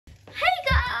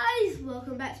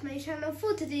welcome back to my channel.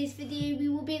 For today's video we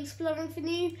will be exploring for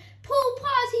new pool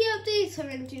party updates. So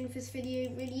I'm doing this video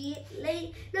really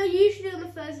late. Now usually on a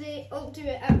Thursday I'll do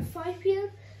it at 5 PM.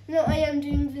 Now I am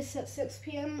doing this at 6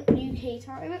 PM UK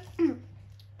time.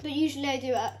 But usually I do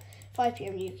it at 5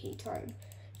 PM UK time.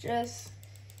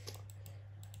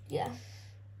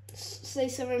 So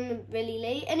I'm really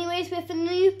late. Anyways, we have a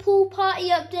new pool party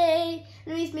update.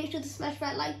 Anyways, make sure to smash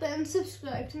that like button,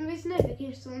 subscribe to my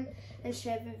notifications on, and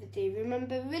share the video.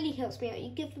 Remember, it really helps me out. You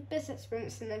give the best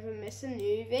experience and never miss a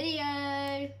new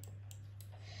video.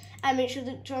 And make sure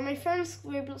to join my friends'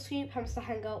 Roblox group, Hamster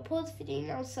Hangout. Pause the video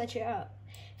now, search it up.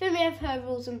 Then we have her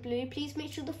rules in blue. Please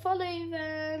make sure to follow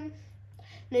them.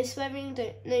 No swearing,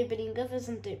 no bullying others,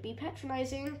 and don't be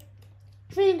patronising.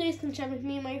 You guys can chat with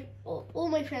me and all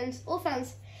my friends or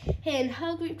fans here in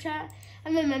her group chat,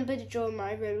 and remember to join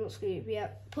my Roblox group.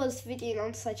 Pause the video now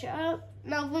to search it up.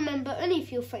 Now remember, only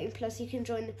if you're fighting plus you can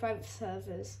join the private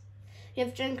servers. You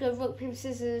have Jenga, Rock, Paper,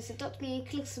 Scissors, Adopt Me,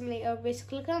 Click Simulator, Race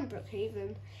Click, and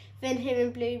Brookhaven. Then here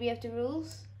in blue we have the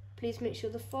rules. Please make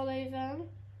sure to follow them.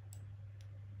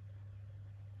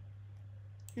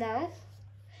 Now,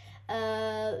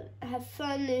 have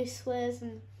fun, no swears,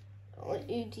 and on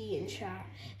UD and chat.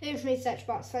 The information search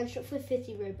box, fan shop for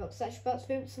 50 Robux, search box,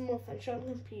 Robux and more, fan shop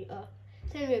on computer.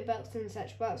 10 Robux and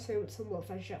search box, Robux and more,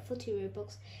 fan shop for 2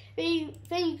 Robux.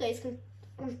 Then you guys can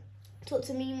talk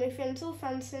to me, my friends or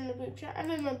fans in the group chat.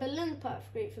 And remember, learn part of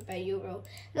the group for better your role.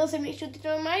 And also make sure to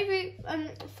join my group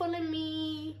and follow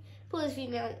me. Pause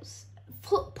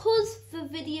the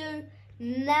video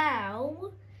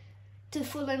now to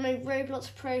follow my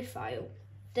Roblox profile.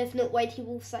 There's not Whitey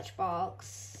Wolf search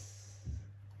box.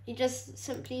 You just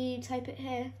simply type it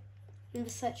here in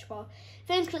the search bar.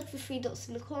 Then click the 3 dots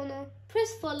in the corner,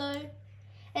 press follow,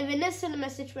 and then next in the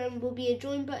message room will be a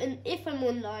join button if I'm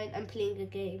online and playing a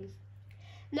game.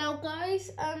 Now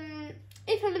guys,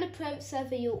 if I'm in a private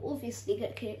server you'll obviously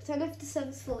get kicked, and if the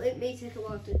server's full it may take a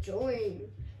while to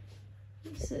join.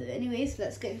 So anyways,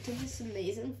 let's get into this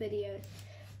amazing video.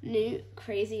 New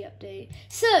crazy update.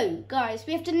 So guys,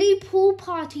 we have the new pool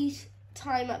party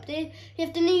time update. We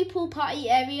have the new pool party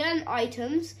area and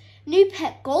items, new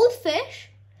pet goldfish,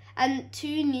 and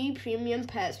 2 new premium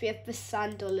pets. We have the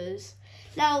sand dollars.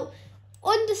 Now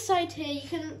on the side here you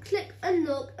can click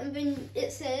unlock, and then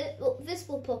it says, this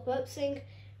will pop up saying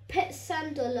pet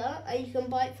sand dollar, and you can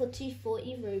buy it for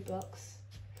 240 Robux.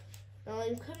 Now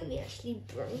I'm currently actually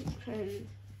broke,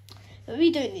 but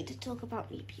we don't need to talk about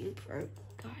me being broke,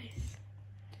 guys.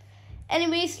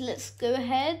 Anyways, let's go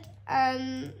ahead.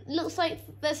 Looks like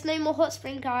there's no more hot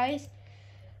spring, guys.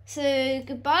 So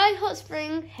goodbye hot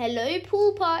spring, hello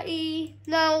pool party.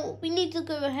 Now we need to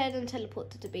go ahead and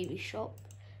teleport to the baby shop,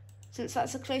 since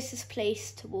that's the closest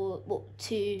place to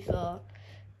the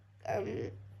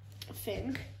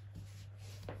thing.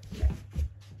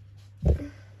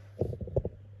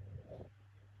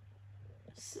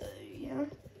 So yeah,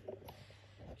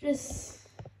 just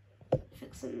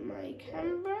fixing my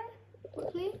camera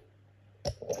quickly.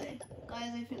 Okay,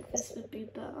 guys, I think this would be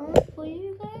better for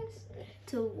you guys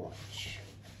to watch.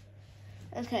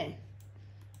 Okay,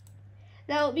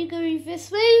 now we go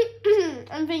this way,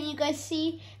 and then you guys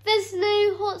see there's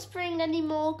no hot spring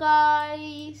anymore,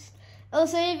 guys.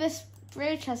 Also, this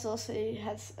bridge has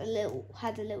had a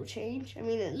little change. I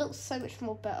mean, it looks so much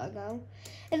more better now.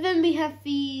 And then we have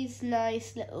these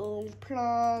nice little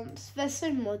plants. They're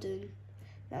so modern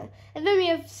now. And then we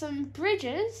have some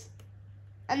bridges,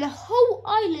 and the whole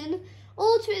island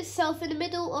all to itself in the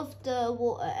middle of the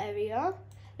water area.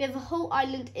 We have a whole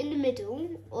island in the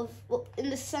middle in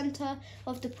the center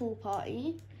of the pool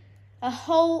party. A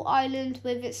whole island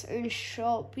with its own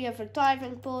shop. We have a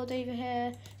diving board over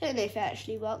here. Don't know if it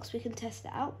actually works. We can test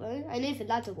it out though. I know the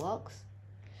ladder works.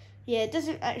 Yeah, it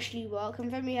doesn't actually work.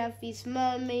 And then we have these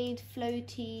mermaid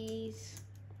floaties.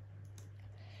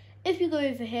 If you go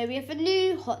over here, we have a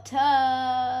new hot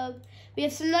tub. We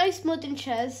have some nice modern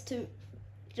chairs to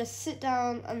just sit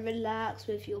down and relax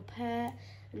with your pet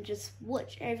and just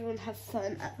watch everyone have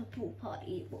fun at the pool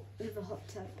party with a hot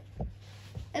tub.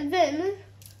 And then,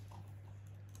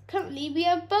 currently we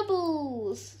have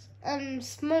bubbles and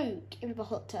smoke in the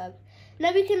hot tub.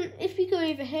 Now if we go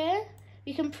over here,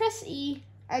 we can press E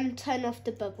and turn off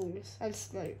the bubbles and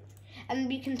smoke. And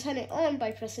we can turn it on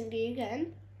by pressing E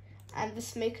again, and the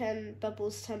smoke and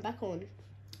bubbles turn back on.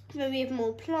 Then we have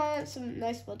more plants and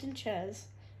nice modern chairs.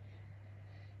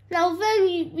 Now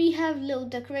then we have little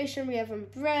decoration. We have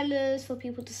umbrellas for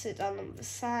people to sit down on the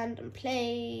sand and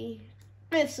play.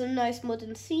 We have some nice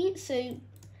modern seats so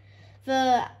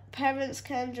the parents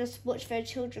can just watch their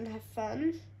children have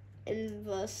fun in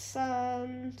the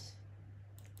sand.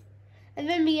 And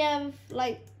then we have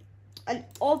like an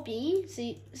obby,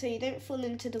 so you don't fall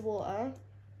into the water.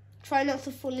 Try not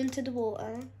to fall into the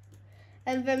water.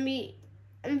 And then we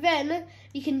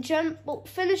can jump, well,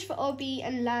 finish the obby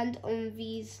and land on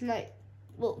these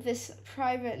this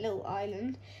private little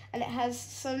island, and it has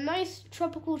some nice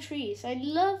tropical trees. I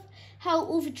love how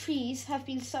all the trees have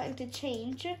been starting to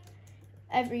change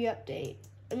every update.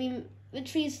 I mean, the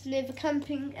trees near the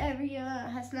camping area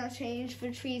has now changed.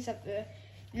 The trees at the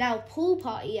now pool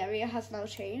party area has now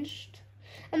changed.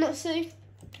 And also,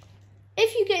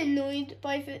 if you get annoyed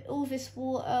by all this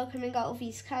water coming out of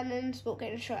these cannons, but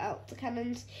getting shot out the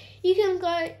cannons, you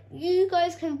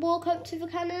guys can walk up to the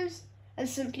cannons and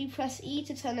simply press E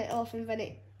to turn it off, and then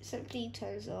it simply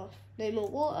turns off. No more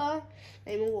water,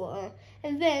 no more water.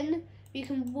 And then you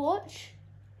can watch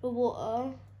the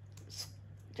water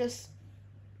just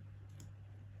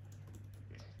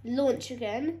launch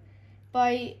again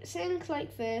by saying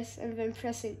like this and then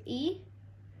pressing E,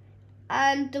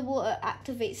 and the water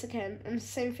activates again, and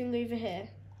same thing over here.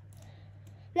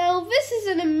 Now this is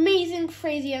an amazing,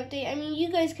 crazy update. I mean,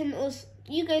 you guys can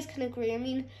agree. I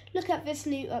mean, look at this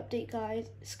new update, guys.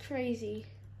 It's crazy.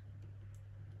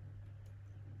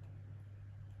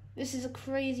 This is a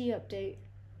crazy update.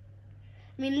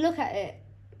 I mean, look at it.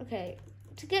 Okay,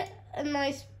 to get a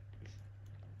nice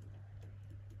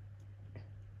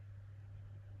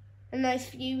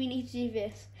view, we need to do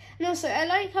this. And also, I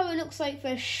like how it looks like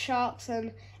there's sharks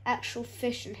and actual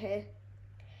fish in here.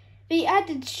 They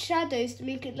added shadows to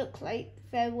make it look like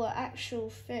there were actual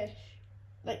fish.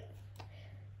 Like,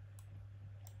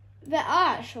 there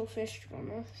are actual fish, to be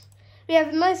honest. We have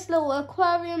a nice little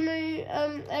aquarium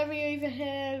area over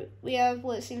here. We have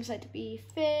what it seems like to be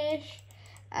fish.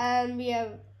 And we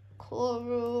have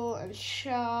coral and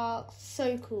sharks.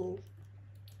 So cool.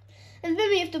 And then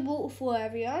we have the waterfall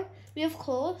area. We, of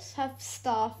course, have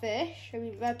starfish. I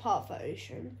mean, they're part of the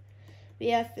ocean. We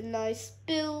have the nice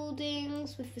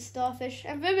buildings with the starfish.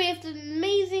 And then we have the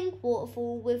amazing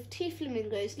waterfall with 2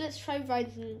 flamingos. Let's try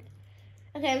riding.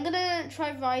 Okay, I'm going to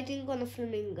try riding on a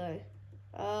flamingo.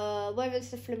 Where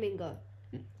is the flamingo?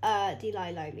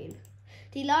 Delilah, I mean.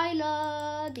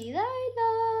 Delilah.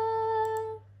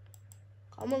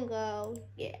 Come on, girl.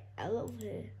 Yeah, out of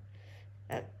here.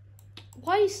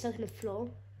 Why are you stuck in the floor?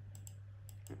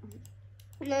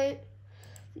 No,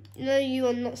 you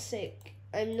are not sick.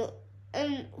 I'm not.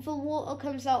 And the water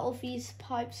comes out of these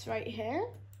pipes right here.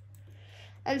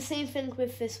 And same thing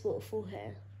with this waterfall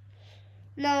here.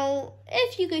 Now,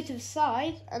 if you go to the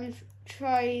side and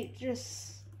try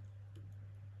just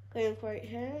going right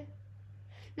here.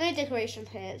 No decoration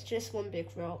here, it's just one big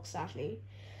rock, sadly.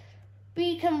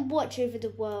 We can watch over the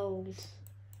world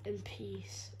in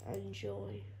peace and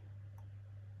joy.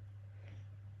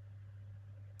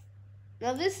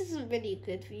 Now this isn't really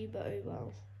good for you, but oh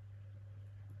well.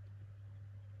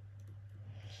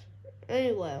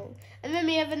 Oh well. And then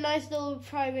we have a nice little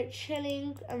private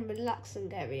chilling and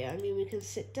relaxing area. I mean, we can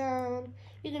sit down,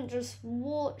 we can just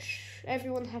watch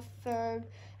everyone have fun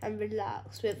and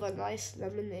relax with a nice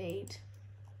lemonade.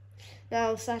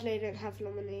 Now, sadly I don't have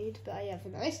lemonade, but I have a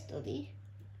nice doggy.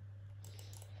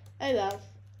 Oh well,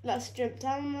 let's jump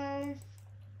down now.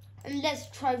 And let's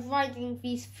try riding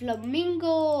these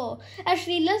flamingo.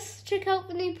 Actually, let's check out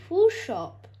the new pool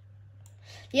shop.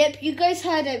 Yep, you guys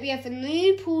heard it. We have a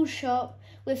new pool shop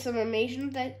with some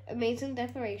amazing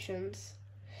decorations.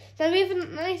 So we have a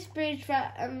nice bridge,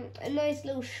 a nice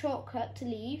little shortcut to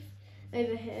leave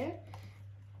over here,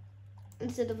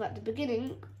 instead of at the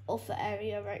beginning of the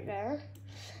area right there.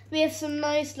 We have some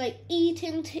nice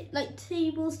eating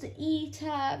tables to eat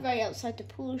at right outside the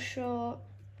pool shop.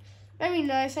 Very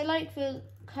nice. I like the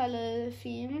colour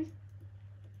theme.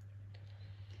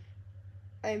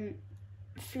 I'm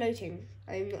floating.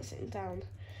 I'm not sitting down.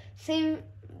 Same,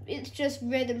 it's just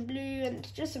red and blue and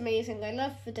it's just amazing. I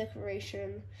love the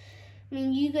decoration. I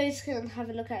mean, you guys can have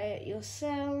a look at it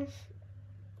yourself.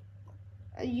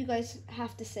 And you guys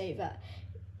have to say that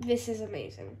this is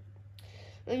amazing.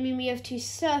 I mean, we have 2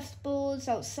 surfboards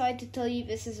outside to tell you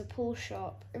this is a pool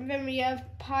shop. And then we have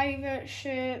pirate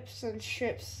ships and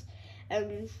ships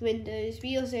and windows.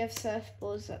 We also have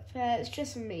surfboards up there. It's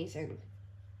just amazing.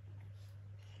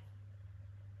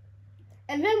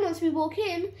 And then once we walk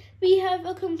in, we have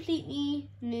a completely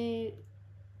new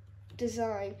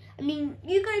design. I mean,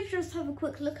 you guys just have a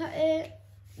quick look at it.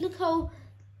 Look how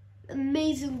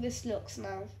amazing this looks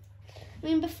now. I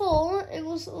mean, before, it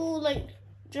was all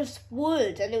just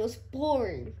wood and it was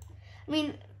boring. I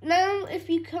mean, now if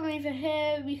you come over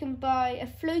here, we can buy a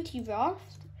floaty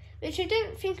raft, which I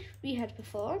don't think we had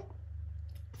before,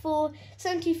 for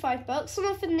 $75. Some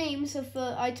of the names of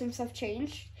the items have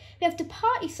changed. We have the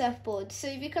party surfboards, so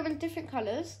they come in different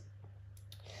colours.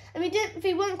 And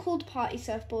they weren't called party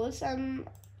surfboards.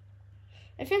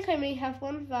 I think I may have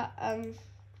one that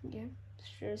yeah,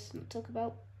 let's not talk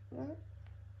about that.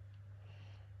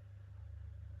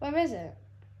 Where is it?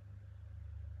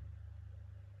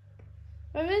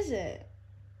 Where is it?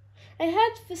 I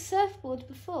had the surfboard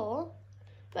before,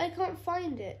 but I can't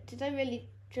find it. Did I really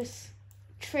just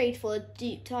trade for a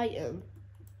duped item?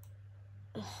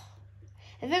 Ugh.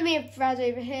 And then we have Brad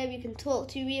over here we can talk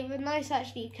to. We have a nice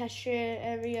actually cashier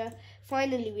area.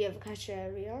 Finally we have a cashier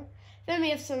area. Then we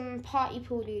have some party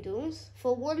pool noodles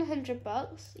for $100.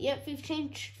 Yep, we've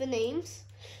changed the names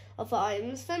of the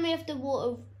items. Then we have the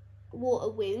water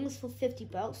wings for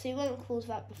 $50, so you weren't called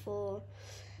that before.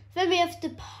 Then we have the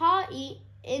party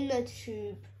inner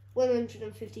tube,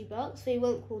 $150, so you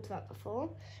weren't called that before.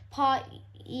 Party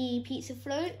pizza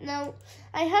float. Now,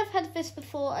 I have had this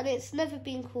before and it's never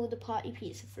been called a party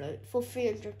pizza float for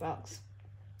 $300.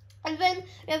 And then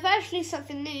we have actually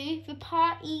something new, the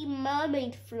party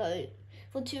mermaid float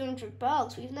for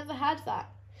 $200. We've never had that.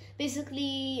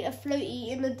 Basically a floaty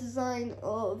in the design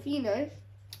of, you know,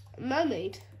 a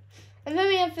mermaid. And then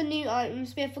we have the new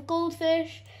items. We have the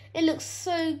goldfish. It looks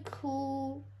so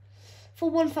cool.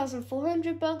 For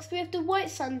 $1,400. We have the white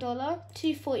sand dollar,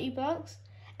 $240.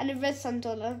 And the red sand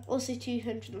dollar, also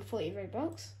 $240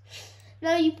 Robux.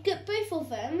 Now you get both of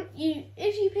them.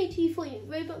 If you pay $240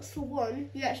 Robux for one,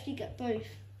 you actually get both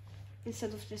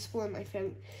instead of just one, I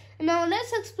think. And now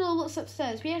let's explore what's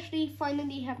upstairs. We actually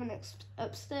finally have an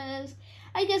upstairs.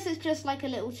 I guess it's just like a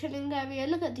little chilling area.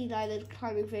 Look at Delilah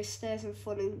climbing those stairs and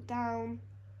falling down.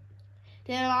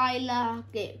 Delilah,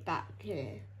 get back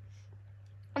here.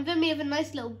 And then we have a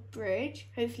nice little bridge.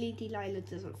 Hopefully Delilah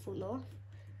doesn't fall off.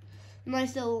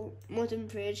 Nice little modern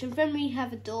bridge. And then we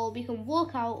have a door we can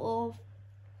walk out of.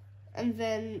 And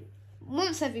then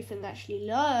once everything actually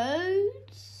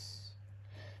loads,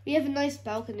 we have a nice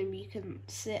balcony you can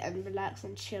sit and relax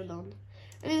and chill on.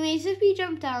 Anyways, if we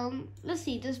jump down, let's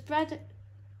see, does Brad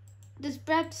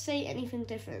say anything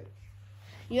different?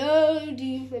 Yo,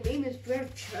 dude, my name is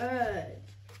Brad Chad.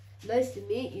 Nice to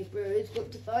meet you, bros.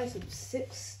 Want to buy some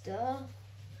sick stuff?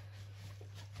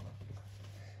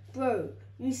 Bro,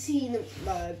 you seen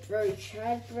my bro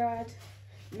Chad, Brad?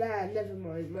 Nah, never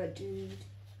mind, my dude.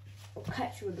 I'll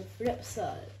catch you on the flip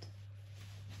side.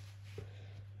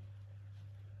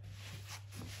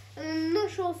 And I'm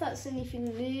not sure if that's anything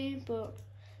new, but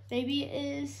maybe it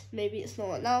is, maybe it's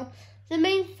not. Now, the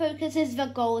main focus is the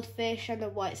goldfish and the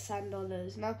white sand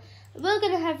dollars. Now, we're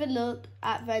going to have a look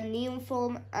at their neon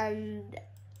form and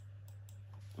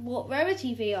what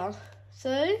rarity they are.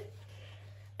 So,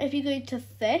 if you go to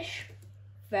fish,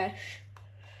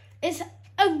 it's a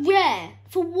rare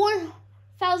for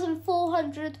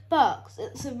 $1,400.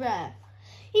 It's a rare.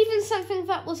 Even something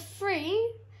that was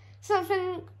free,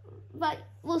 something that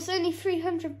was only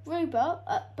 300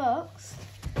 bucks,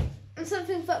 and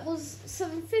something that was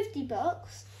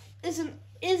 $750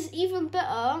 is even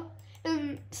better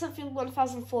than something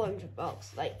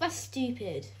 $1,400. Like, that's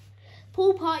stupid.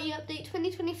 Pool party update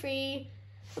 2023.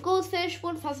 The goldfish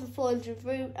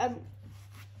 $1,400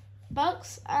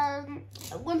 bucks and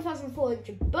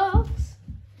 $1,400,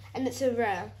 and it's a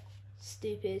rare.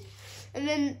 Stupid. And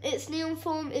then its neon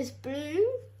form is blue,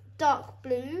 dark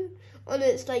blue, on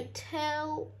its like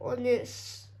tail, on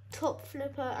its top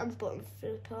flipper and bottom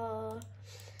flipper.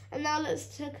 And now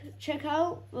let's check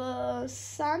out the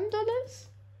sand dollars.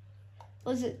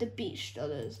 Or is it the beach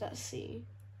dollars? Let's see.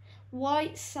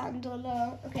 White sand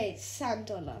dollar. Okay, sand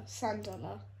dollar.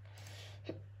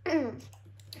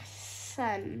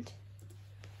 Sand.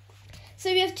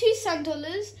 So we have two sand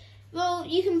dollars. Well,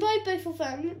 you can buy both of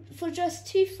them for just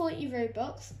 $240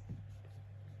 Robux.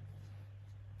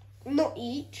 Not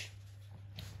each.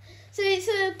 So it's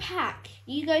a pack.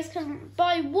 You guys can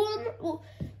buy one,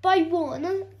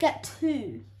 get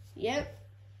two. Yep.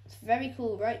 It's very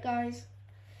cool, right guys?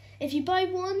 If you buy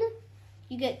one,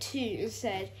 you get two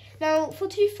instead. Now, for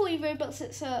 $240 Robux,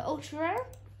 it's ultra rare.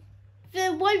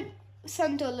 The white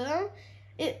sand dollar,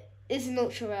 it is an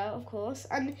ultra rare, of course,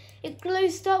 and it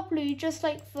glows dark blue just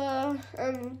like the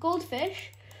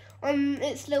goldfish on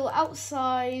its little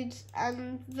outside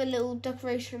and the little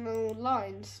decorational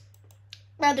lines.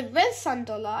 Now, the red sand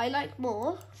dollar I like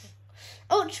more.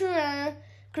 Ultra rare,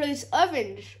 glows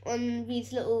orange on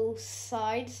these little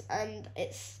sides and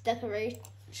its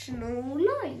decorational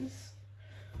lines,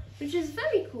 which is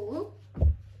very cool.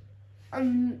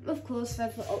 Of course, they're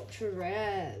for ultra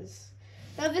rares.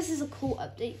 Now, this is a cool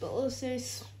update, but also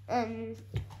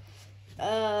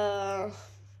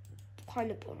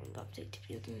kind of boring update, to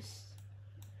be honest.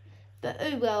 But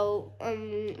oh well,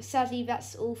 sadly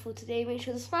that's all for today. Make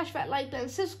sure to smash that like button,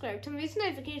 subscribe, turn those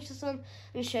notifications on,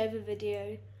 and share the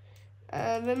video.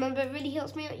 Remember, it really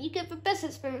helps me out. You get the best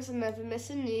experience and never miss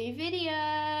a new video.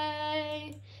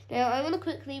 Now, I want to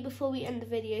quickly, before we end the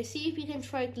video, see if you can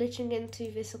try glitching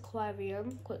into this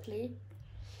aquarium quickly.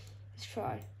 Let's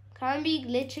try. Can we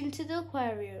glitch into the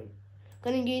aquarium?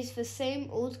 I'm going to use the same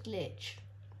old glitch.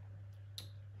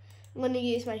 I'm going to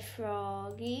use my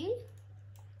froggy.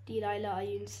 Delilah, are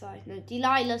you inside? No,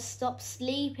 Delilah, stop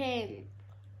sleeping.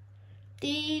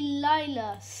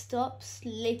 Delilah, stop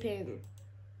sleeping.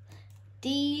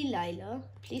 Delilah,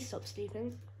 please stop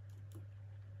sleeping.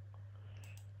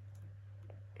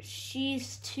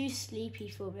 She's too sleepy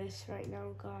for this right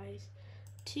now, guys.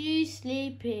 Too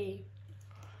sleepy.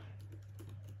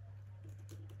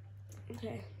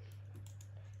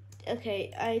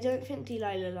 Okay, I don't think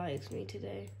Delilah likes me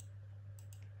today.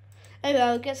 Oh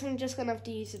well, I guess I'm just gonna have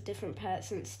to use a different pet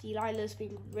since Delilah's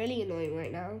being really annoying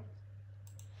right now.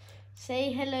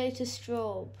 Say hello to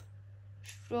Strawsha.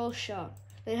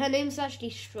 No, her name's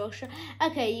actually Strawsha.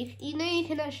 Okay, you know you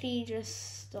can actually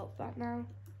just stop that now.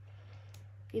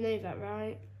 You know that,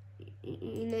 right?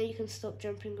 You know you can stop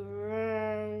jumping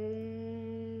around.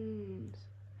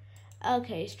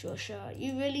 Okay, Strawsha,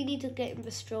 you really need to get in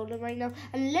the stroller right now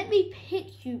and let me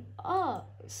pick you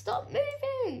up. Stop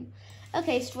moving.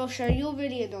 Okay, Strawsha, you're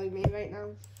really annoying me right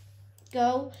now.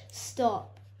 Go,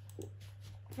 stop.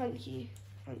 Thank you.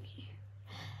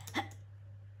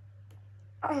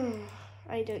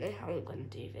 I don't know how I'm going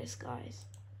to do this, guys.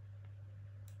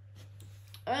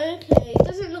 Okay, it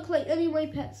doesn't look like any of my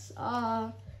pets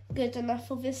are good enough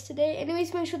for this today.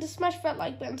 Anyways, make sure to smash that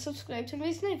like button, subscribe, turn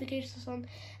those notifications on,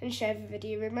 and share the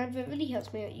video. Remember, it really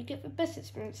helps me out. You get the best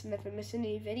experience and never miss a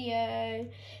new video.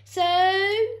 So,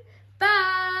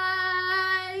 bye!